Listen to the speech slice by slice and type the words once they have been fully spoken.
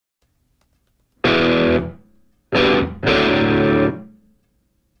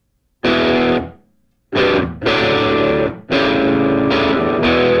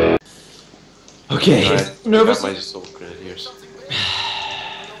Okay. Alright, Nervous? my soul grenadiers.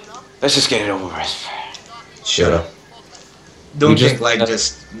 Let's just get it over with. Shut up. Don't just- think like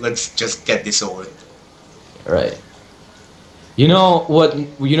let's just get this over. Right. You know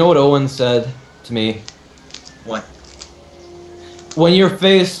what Owen said to me? What? When you're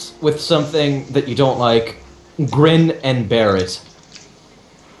faced with something that you don't like, grin and bear it.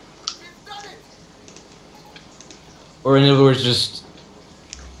 Or in other words, just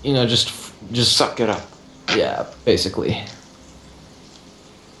Suck it up. yeah, basically.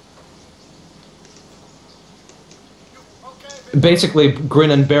 Basically,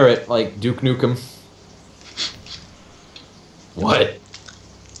 grin and bear it like Duke Nukem. What?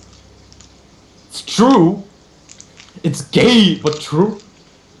 It's true. It's gay, but true.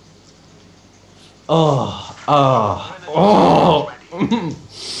 Oh.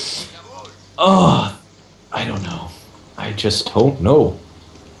 I don't know. I just don't know.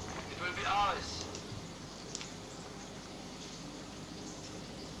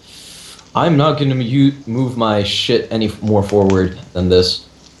 I'm not gonna move my shit any more forward than this.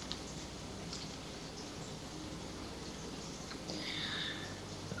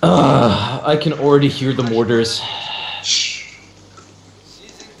 I can already hear the mortars.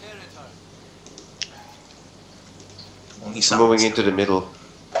 Only I'm moving into the middle.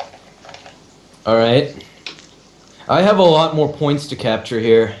 Alright. I have a lot more points to capture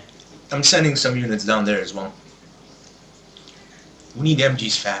here. I'm sending some units down there as well. We need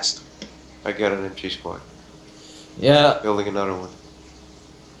MGs fast. I got an MG squad. Yeah, Building another one.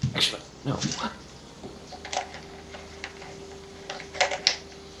 actually, no.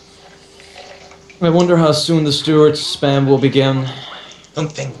 I wonder how soon the Stuarts spam will begin.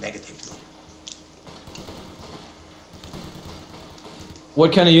 Don't think negatively.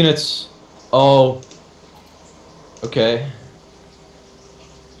 What kind of units? Oh. Okay.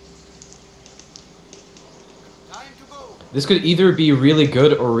 This could either be really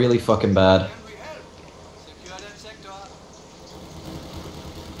good or really fucking bad.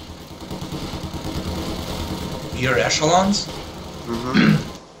 Your echelons? Mm-hmm.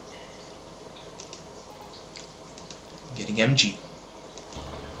 Getting MG.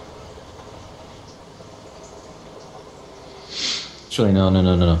 Actually,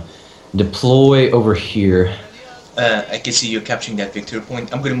 no. Deploy over here. I can see you're capturing that victory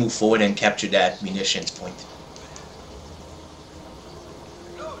point. I'm gonna move forward and capture that munitions point.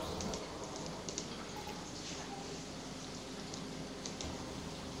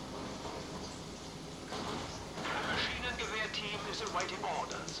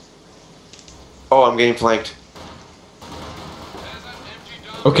 Oh, I'm getting flanked.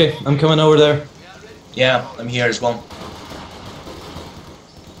 Okay, I'm coming over there. Yeah, I'm here as well.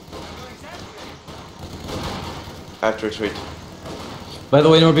 I have to retreat. By the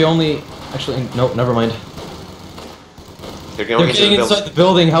way, Norby only... Actually, nope, never mind. They're They're going into getting the inside the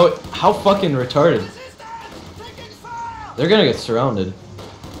building. How fucking retarded. They're gonna get surrounded.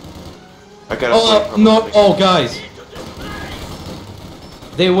 I got a flank Oh, from no, the- oh, guys.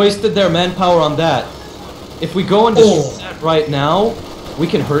 They wasted their manpower on that. If we go and destroy that right now, we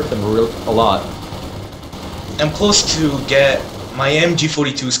can hurt them a lot. I'm close to get... My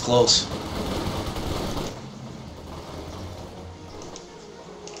MG42 is close.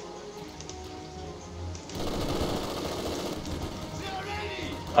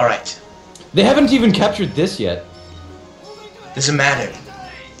 Alright. They haven't even captured this yet. Doesn't matter.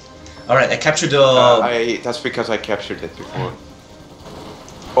 Alright, I captured the... That's because I captured it before.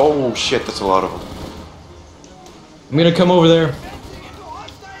 Oh shit, that's a lot of them. I'm gonna come over there.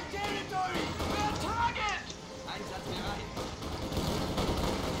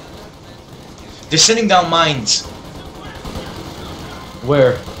 They're sending down mines.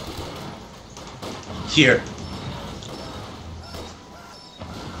 Where? Here.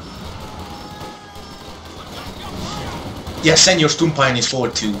 Yeah, send your Storm Pioneers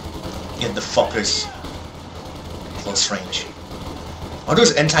forward to get the fuckers close range. Are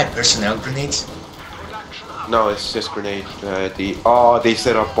those anti-personnel grenades? No, it's just grenade. They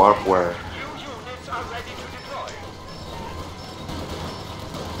set up barbed wire.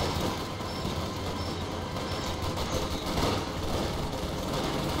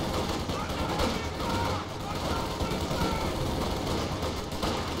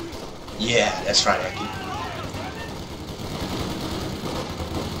 Yeah, that's right, Aki.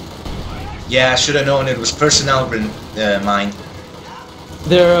 Yeah, I should have known it was personnel mine.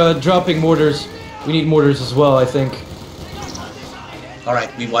 They're dropping mortars. We need mortars as well, I think.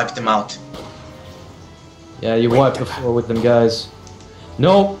 Alright, we wiped them out. Yeah, you wiped the floor with them guys.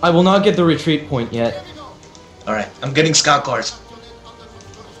 No, I will not get the retreat point yet. Alright, I'm getting scout cars.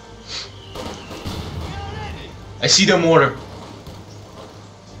 I see the mortar.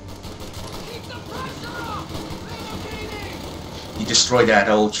 You destroy that,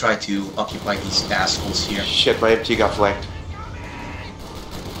 I will try to occupy these assholes here. Shit, my MT got flanked.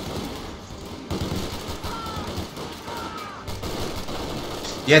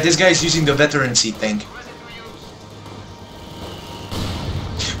 Yeah, this guy is using the veterancy thing.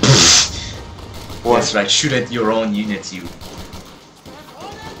 What? That's right, shoot at your own units, you.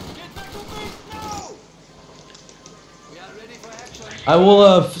 I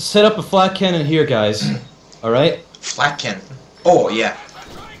will set up a flat cannon here, guys. Alright? Flat cannon. Oh, yeah.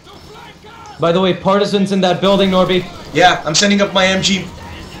 By the way, partisans in that building, Norby. Yeah, I'm sending up my MG.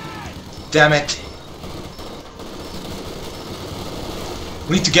 Damn it.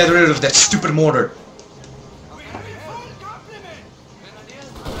 We need to get rid of that stupid mortar.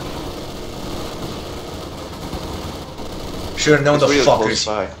 Sure, no, It's the really close fuckers.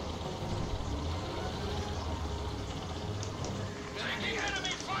 by.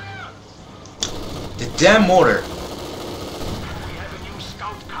 The damn mortar.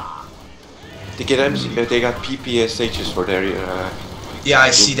 They get they got PPSHs for their Yeah,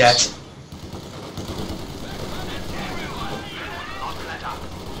 I see that.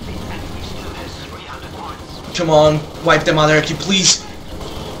 Come on, wipe them anarchy, please.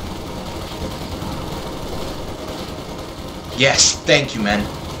 Yes, thank you, man.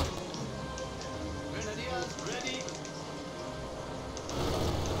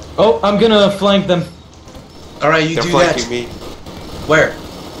 Oh, I'm gonna flank them. Alright, you they're do flanking that. me. Where?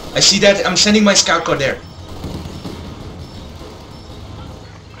 I see that. I'm sending my scout car there.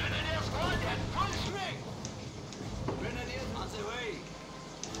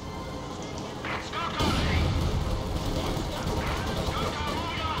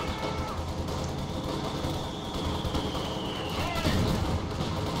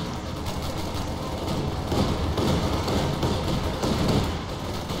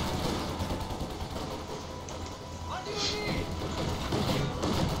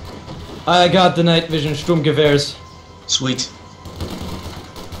 I got the night vision Sturmgewehrs. Sweet.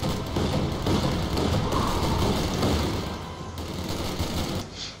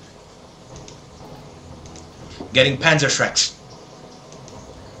 Getting Panzer Shreks.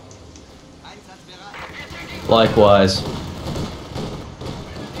 Likewise.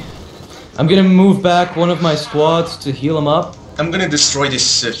 I'm gonna move back one of my squads to heal him up. I'm gonna destroy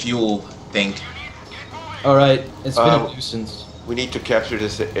this fuel thing. Alright, it's been a nuisance. We need to capture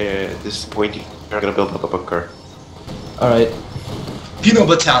this point. We're gonna build up a bunker. Alright. Pino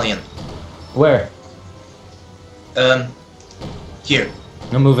Battalion. Where? Here.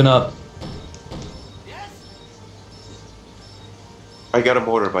 I'm moving up. I got a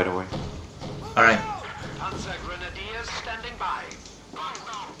mortar, by the way. Alright. Panzer Grenadiers standing by.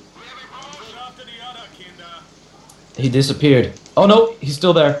 He disappeared. Oh no, he's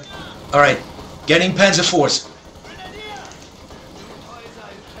still there. Alright. Getting Panzer Force.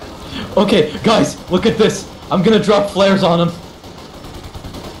 Okay, guys, look at this. I'm gonna drop flares on him.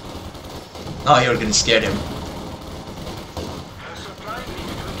 Oh, you're gonna scare him.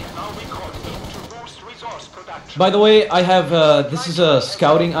 By the way, I have, this is a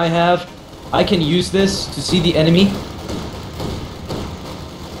scouting I have. I can use this to see the enemy.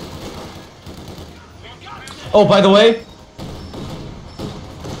 Oh, by the way,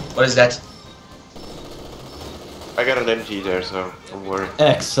 What is that? I got an MG there, so don't worry.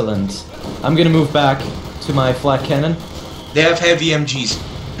 excellent. I'm gonna move back to my flat cannon. They have heavy MGs.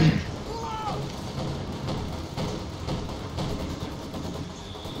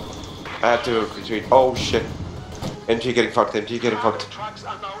 I have to retreat. Oh shit. MG getting fucked, MG getting fucked.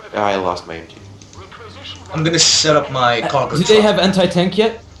 Ah, I lost my MG. I'm gonna set up my cargo Do truck. they have anti-tank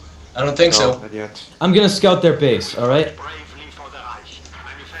yet? I don't think No, so. not yet. I'm gonna scout their base, alright?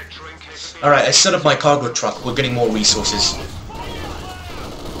 Alright, I set up my cargo truck. We're getting more resources.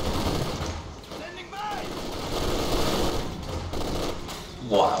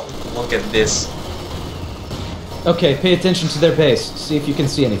 Wow, look at this. Okay, pay attention to their base. See if you can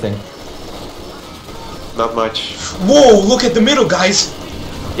see anything. Not much. Whoa, look at the middle, guys!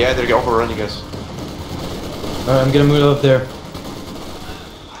 Yeah, they're overrunning us. Alright, I'm gonna move up there.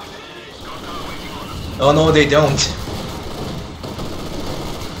 Oh no, they don't.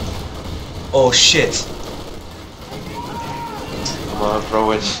 Oh shit. Come on,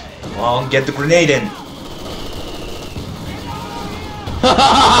 throw it. Come on, get the grenade in.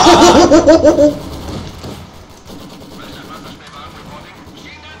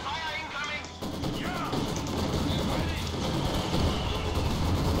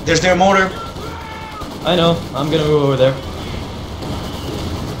 There's their mortar. I know, I'm gonna move over there.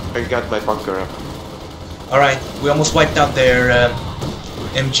 I got my bunker up. Alright, we almost wiped out their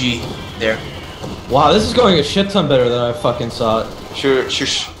MG there. Wow, this is going a shit ton better than I fucking saw it. Sure,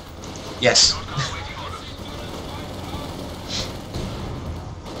 shush. Yes.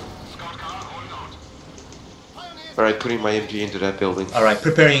 Alright, putting my MG into that building. Alright,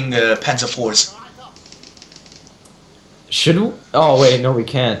 preparing Panzer IVs. Should we? Oh wait, no, we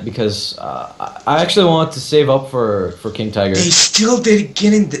can't because I actually want to save up for King Tiger. They still didn't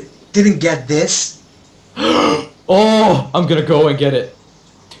get this? Oh, I'm gonna go and get it.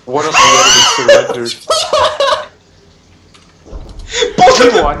 One of the enemies surrendered. Both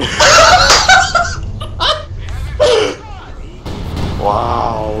of them! One.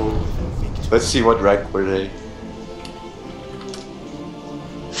 Wow. Let's see what rank were they.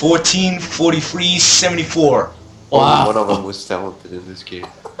 14, 43, 74. Wow. Only one of them was talented in this game.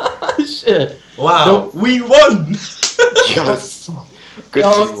 Shit. Wow, No. we won! Yes. Good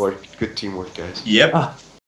No. teamwork. Good teamwork, guys. Yep. Ah,